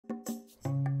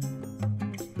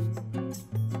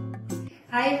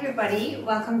Hi everybody,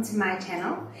 welcome to my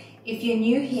channel. If you're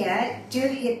new here, do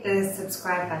hit the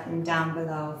subscribe button down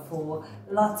below for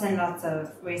lots and lots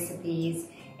of recipes,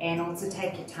 and also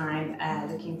take your time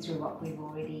looking through what we've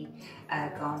already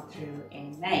gone through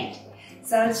and made.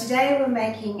 So today we're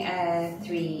making a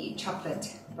 3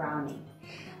 chocolate brownie.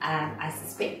 I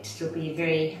suspect it'll be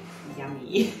very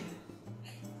yummy.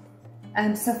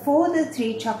 So for the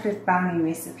 3 chocolate brownie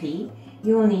recipe,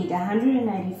 you will need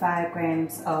 185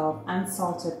 grams of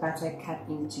unsalted butter cut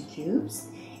into cubes,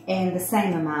 and the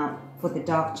same amount for the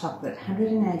dark chocolate,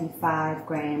 185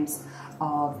 grams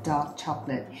of dark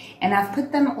chocolate. And I've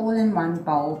put them all in one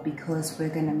bowl because we're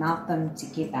going to melt them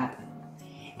together.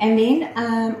 And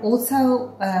then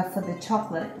also for the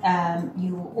chocolate,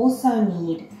 you will also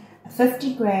need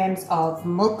 50 grams of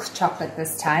milk chocolate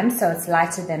this time, so it's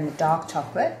lighter than the dark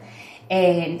chocolate,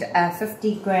 and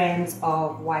 50 grams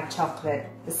of white chocolate,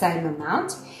 the same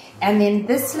amount. And then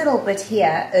this little bit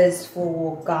here is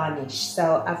for garnish.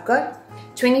 So I've got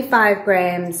 25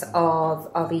 grams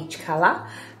of each color,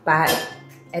 but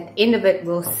at the end of it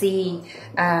we'll see,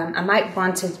 I might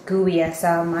want it gooier, so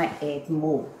I might add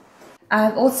more.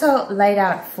 I've also laid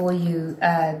out for you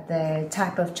the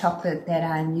type of chocolate that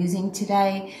I'm using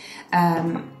today.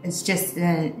 It's just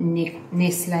the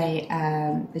Nestle,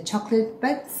 the chocolate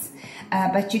bits,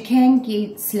 but you can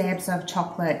get slabs of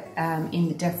chocolate in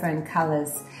the different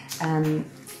colors.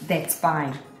 That's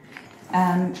fine.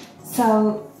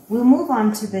 So we'll move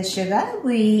on to the sugar.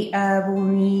 We will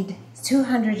need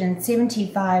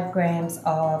 275 grams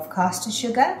of Castor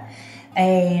Sugar,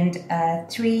 and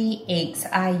 3 eggs.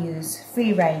 I use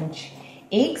free range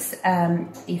eggs.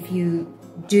 If you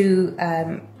do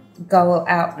go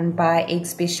out and buy eggs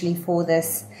especially for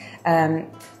this,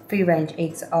 free range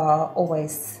eggs are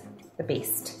always the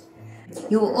best.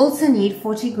 You will also need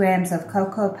 40 grams of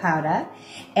cocoa powder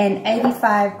and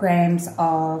 85 grams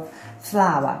of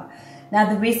flour. Now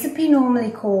the recipe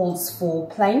normally calls for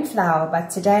plain flour, but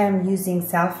today I'm using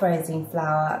self-raising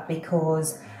flour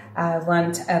because I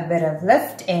want a bit of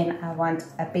lift and I want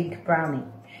a big brownie.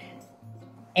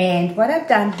 And what I've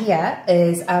done here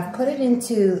is I've put it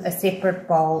into a separate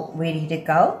bowl ready to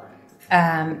go.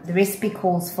 The recipe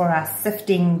calls for us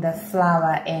sifting the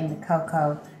flour and the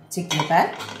cocoa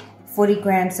together. 40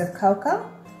 grams of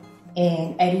cocoa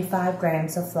and 85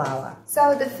 grams of flour.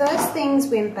 So the first things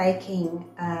when baking,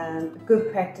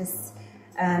 good practice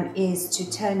is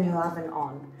to turn your oven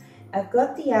on. I've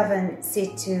got the oven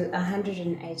set to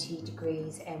 180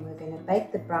 degrees and we're going to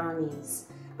bake the brownie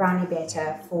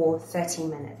batter for 30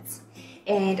 minutes.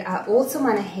 And I also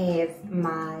want to have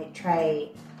my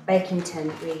tray baking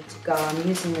tin ready to go. I'm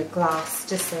using a glass,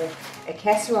 just a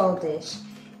casserole dish,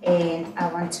 and I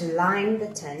want to line the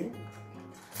tin.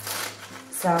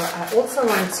 So I also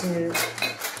want to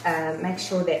make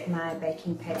sure that my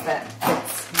baking paper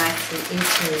fits nicely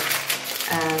into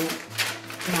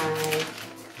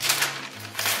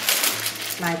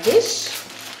my dish.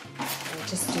 I'll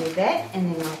just do that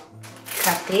and then I'll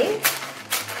cut there.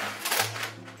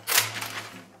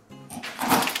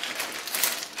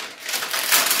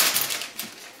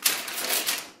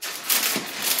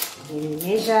 Then you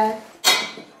measure,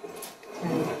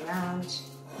 turn it around.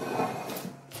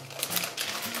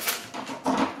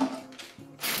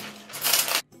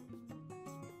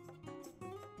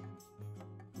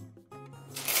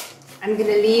 I'm going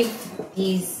to leave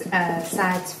these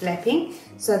sides flapping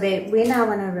so that when I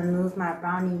want to remove my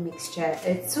brownie mixture,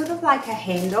 it's sort of like a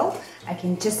handle. I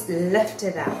can just lift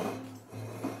it up.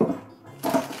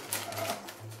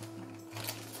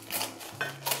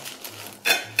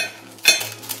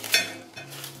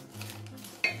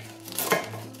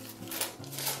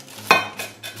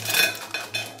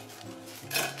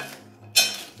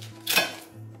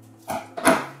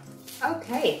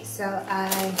 Okay, so I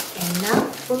am now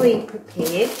fully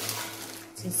prepared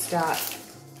to start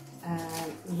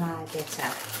my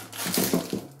batter.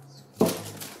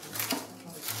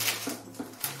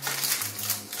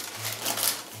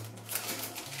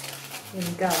 There we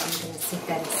go, I'm going to set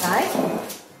that aside.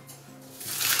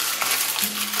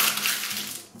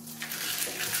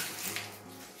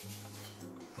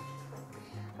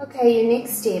 Okay, your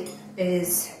next step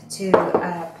is to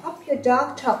pop your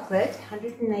dark chocolate,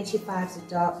 185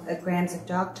 grams of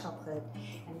dark chocolate,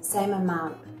 and the same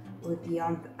amount with the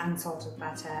unsalted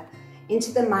butter,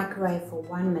 into the microwave for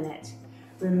 1 minute.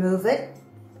 Remove it,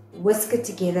 whisk it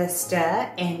together,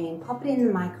 stir, and then pop it in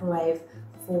the microwave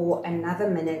for another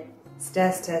minute.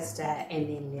 Stir, stir, stir, and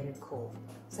then let it cool.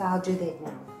 So I'll do that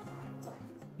now.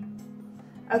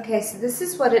 Okay, so this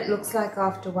is what it looks like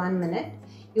after 1 minute.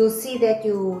 You'll see that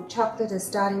your chocolate is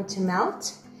starting to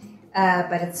melt,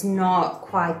 but it's not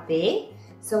quite there.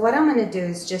 So what I'm going to do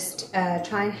is just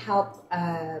try and help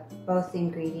both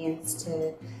ingredients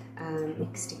to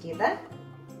mix together.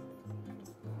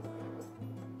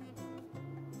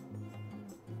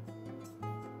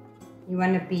 You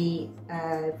want to be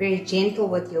very gentle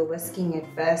with your whisking at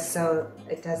first so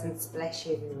it doesn't splash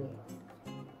everywhere.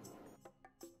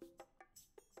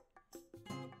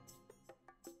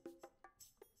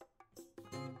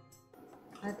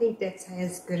 I think that's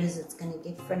as good as it's going to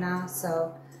get for now,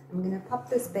 so I'm going to pop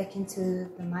this back into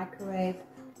the microwave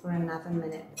for another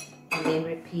minute and then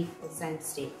repeat the same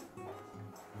step.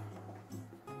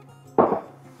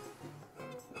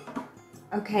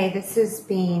 Okay, this has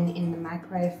been in the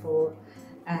microwave for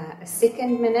a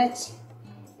second minute,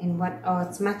 and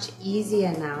it's much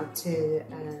easier now to,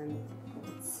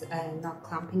 it's not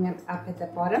clumping up at the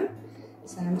bottom.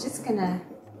 So I'm just gonna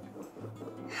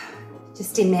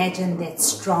imagine that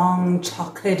strong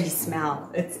chocolatey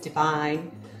smell. It's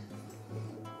divine.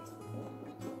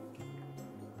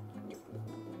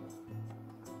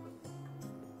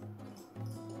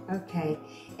 Okay,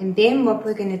 and then what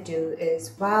we're going to do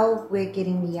is, while we're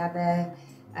getting the other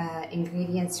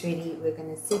ingredients ready, we're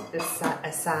going to set this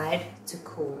aside to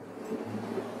cool.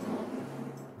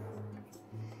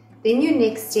 Then your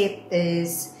next step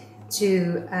is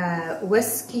to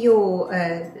whisk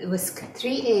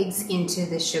 3 eggs into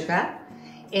the sugar,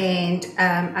 and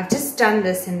I've just done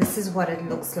this, and this is what it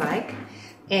looks like,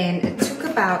 and it took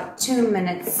about 2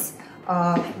 minutes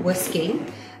of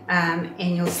whisking,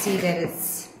 and you'll see that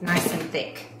it's nice and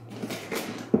thick.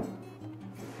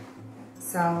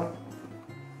 So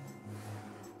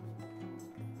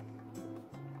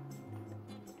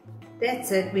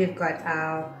that's it. We've got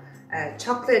our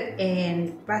chocolate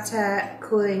and butter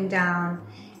cooling down,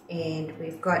 and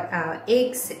we've got our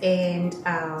eggs and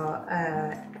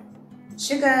our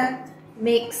sugar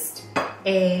mixed.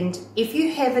 And if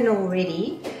you haven't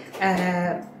already,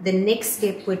 the next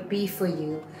step would be for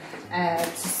you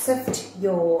to sift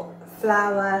your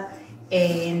flour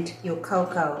and your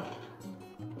cocoa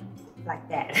like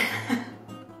that.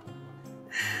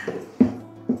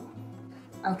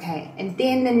 Okay, and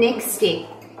then the next step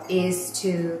is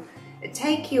to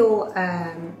take your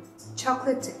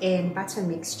chocolate and butter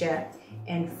mixture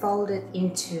and fold it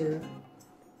into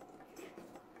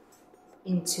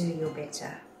your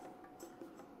batter.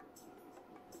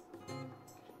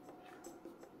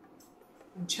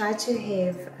 And try to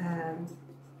have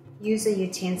use a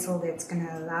utensil that's going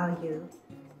to allow you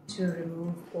to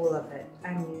remove all of it.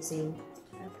 I'm using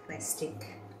a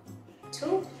plastic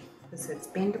tool because it's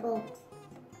bendable.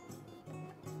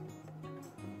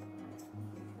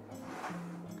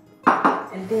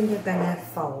 And then you're going to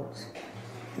fold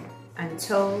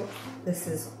until this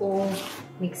is all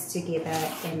mixed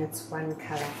together and it's one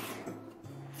color.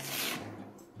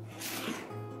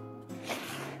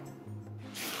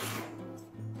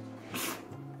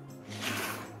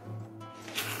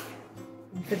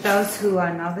 For those who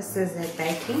are novices at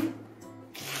baking,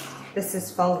 this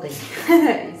is folding.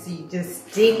 So you just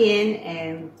dig in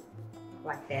and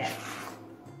like that.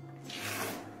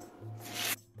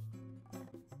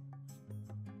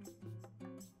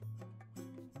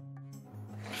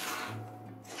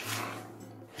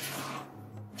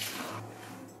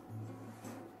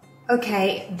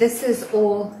 Okay, this is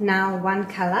all now one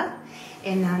color,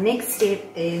 and our next step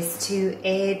is to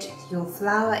add your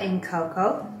flour and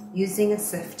cocoa using a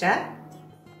sifter.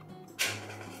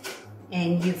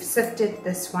 And you've sifted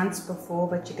this once before,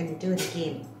 but you're going to do it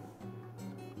again.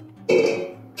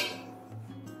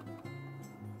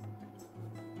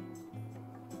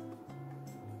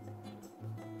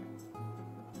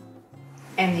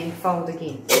 And then fold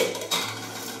again.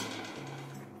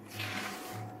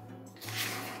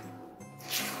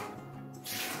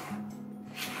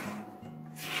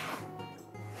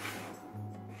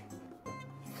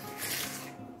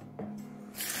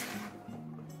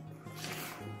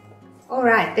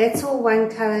 Alright, that's all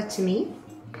one color to me.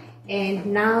 And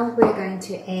now we're going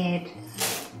to add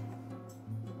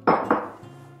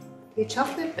your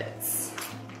chocolate bits.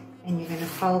 And you're going to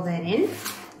fold that in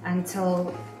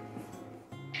until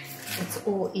it's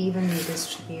all evenly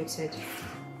distributed.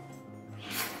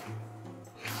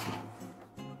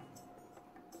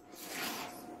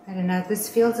 I don't know, this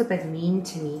feels a bit mean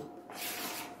to me.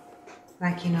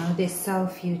 Like, you know, there's so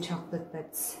few chocolate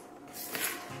bits.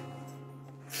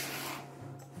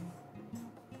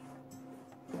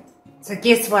 So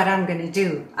guess what I'm going to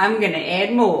do? I'm going to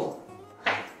add more.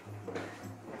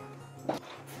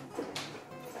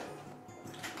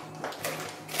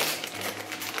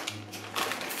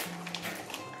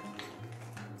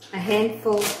 A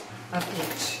handful of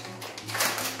each.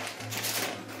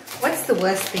 What's the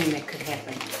worst thing that could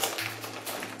happen.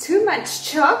 Too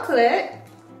much chocolate,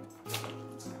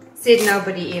 said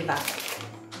nobody ever.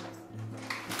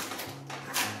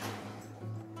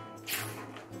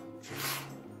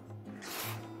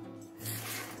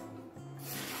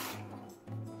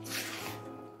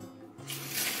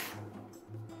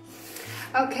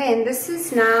 Okay, and this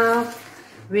is now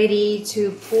ready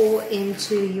to pour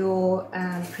into your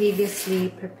previously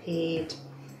prepared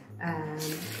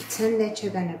tin that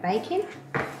you're going to bake in.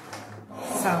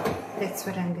 So that's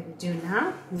what I'm going to do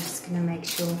now. I'm just going to make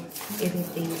sure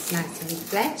everything's nice and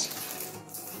flat,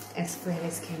 as flat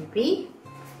as can be.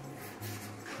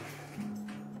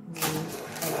 And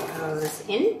that goes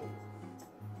in.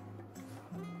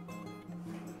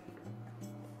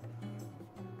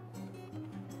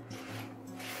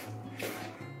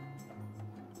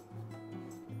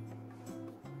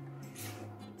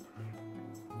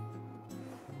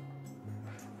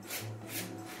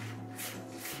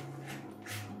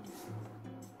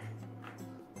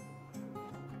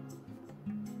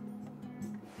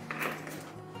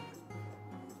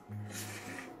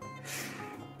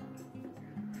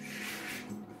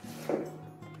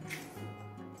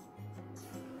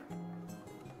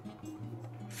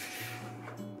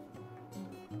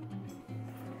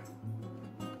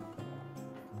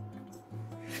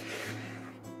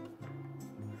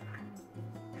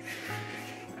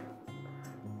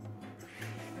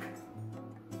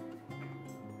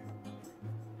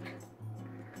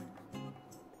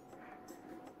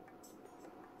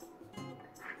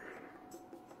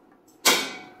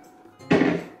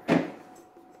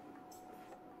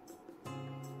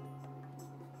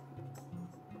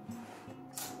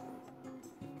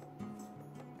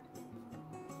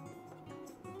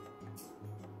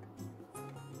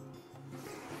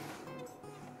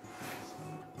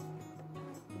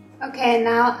 Okay,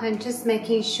 now I'm just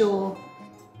making sure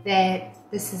that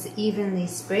this is evenly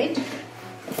spread.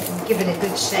 I'll give it a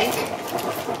good shake.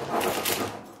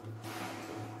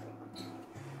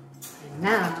 And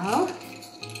now,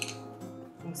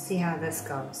 we'll see how this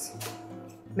goes.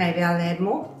 Maybe I'll add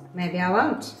more, maybe I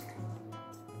won't.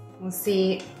 We'll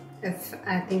see if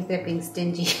I think they're being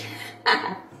stingy.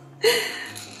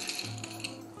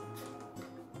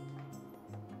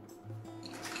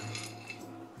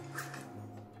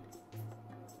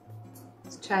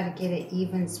 Try to get an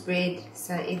even spread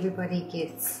so everybody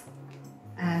gets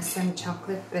some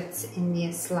chocolate bits in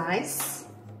their slice.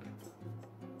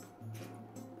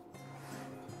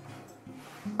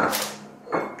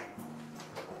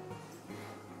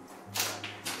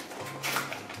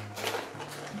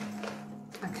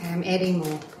 Okay, I'm adding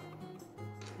more.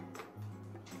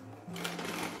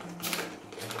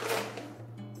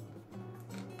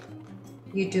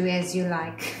 You do as you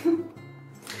like.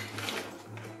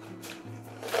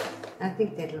 I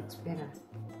think that looks better.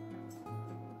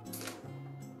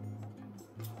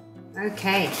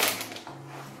 Okay,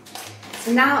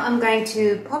 so now I'm going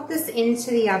to pop this into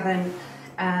the oven.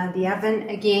 The oven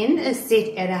again is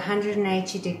set at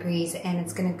 180 degrees and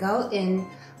it's going to go in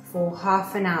for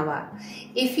half an hour.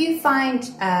 If you find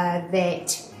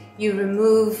that you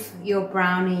remove your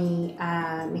brownie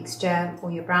mixture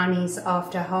or your brownies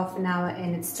after half an hour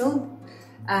and it still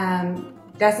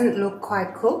doesn't look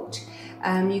quite cooked,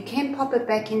 you can pop it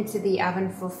back into the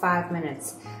oven for 5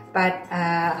 minutes, but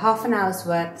half an hour's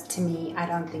worth to me, I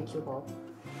don't think you will.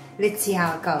 Let's see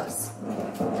how it goes.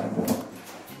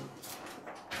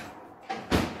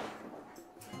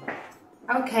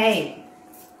 Okay.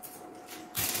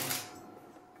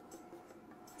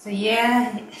 So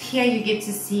yeah, here you get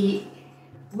to see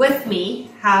with me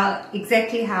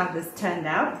exactly how this turned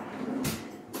out.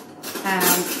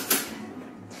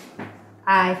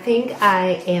 I think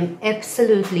I am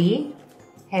absolutely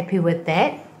happy with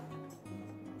that.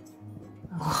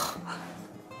 Oh.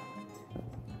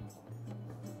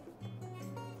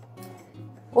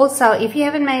 Also, if you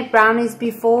haven't made brownies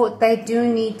before, they do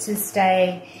need to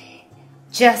stay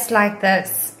just like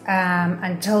this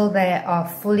until they are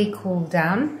fully cooled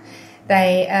down.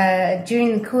 They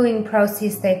during the cooling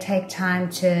process, they take time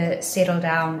to settle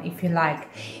down, if you like.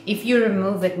 If you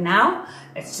remove it now,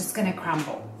 it's just going to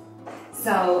crumble.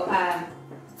 So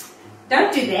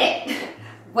don't do that.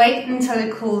 Wait until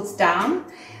it cools down.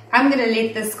 I'm going to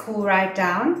let this cool right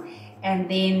down and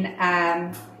then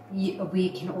we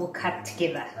can all cut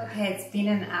together. Okay, it's been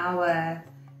an hour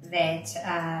that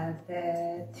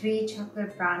the 3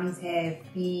 chocolate brownies have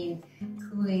been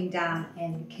cooling down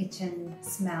and the kitchen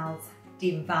smells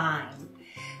divine.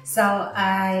 So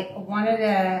I wanted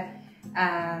to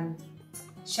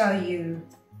show you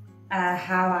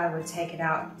how I would take it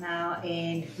out now,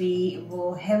 and we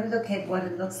will have a look at what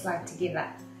it looks like together.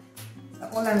 So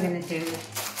all I'm going to do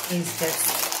is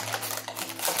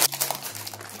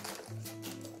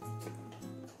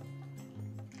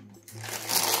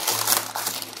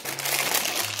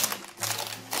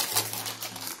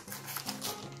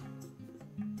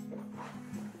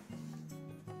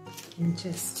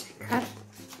just cut.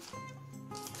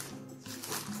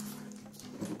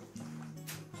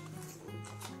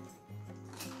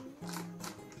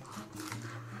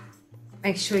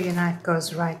 Make sure your knife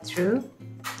goes right through.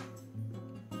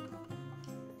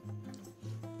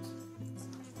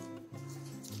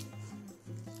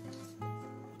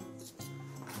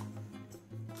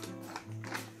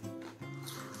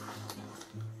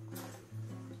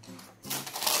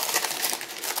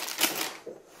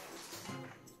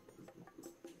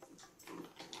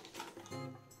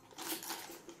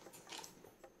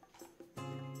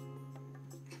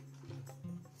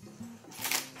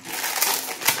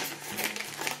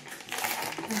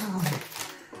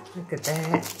 Look at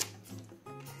that.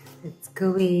 It's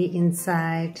gooey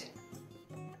inside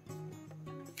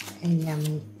and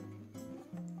yummy.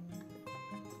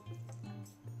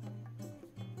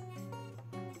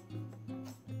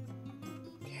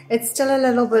 It's still a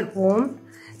little bit warm,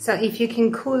 so if you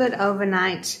can cool it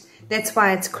overnight, that's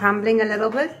why it's crumbling a little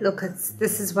bit. Look,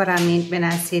 this is what I meant when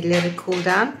I said let it cool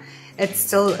down. It's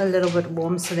still a little bit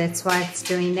warm, so that's why it's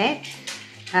doing that.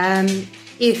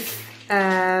 If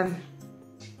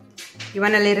you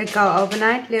want to let it go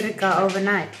overnight, let it go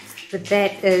overnight. But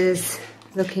that is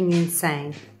looking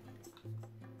insane.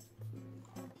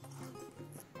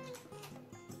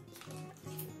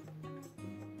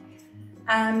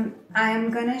 I'm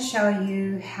going to show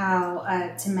you how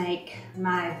to make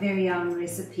my very own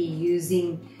recipe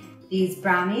using these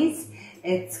brownies.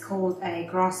 It's called a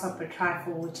grasshopper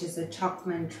trifle, which is a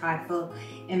chocolate trifle,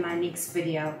 in my next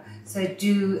video. So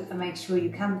do make sure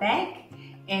you come back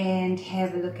and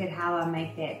have a look at how I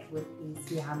make that with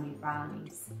these yummy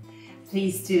brownies.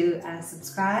 Please do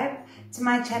subscribe to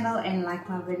my channel and like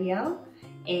my video,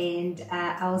 and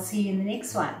I will see you in the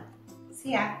next one.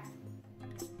 See ya!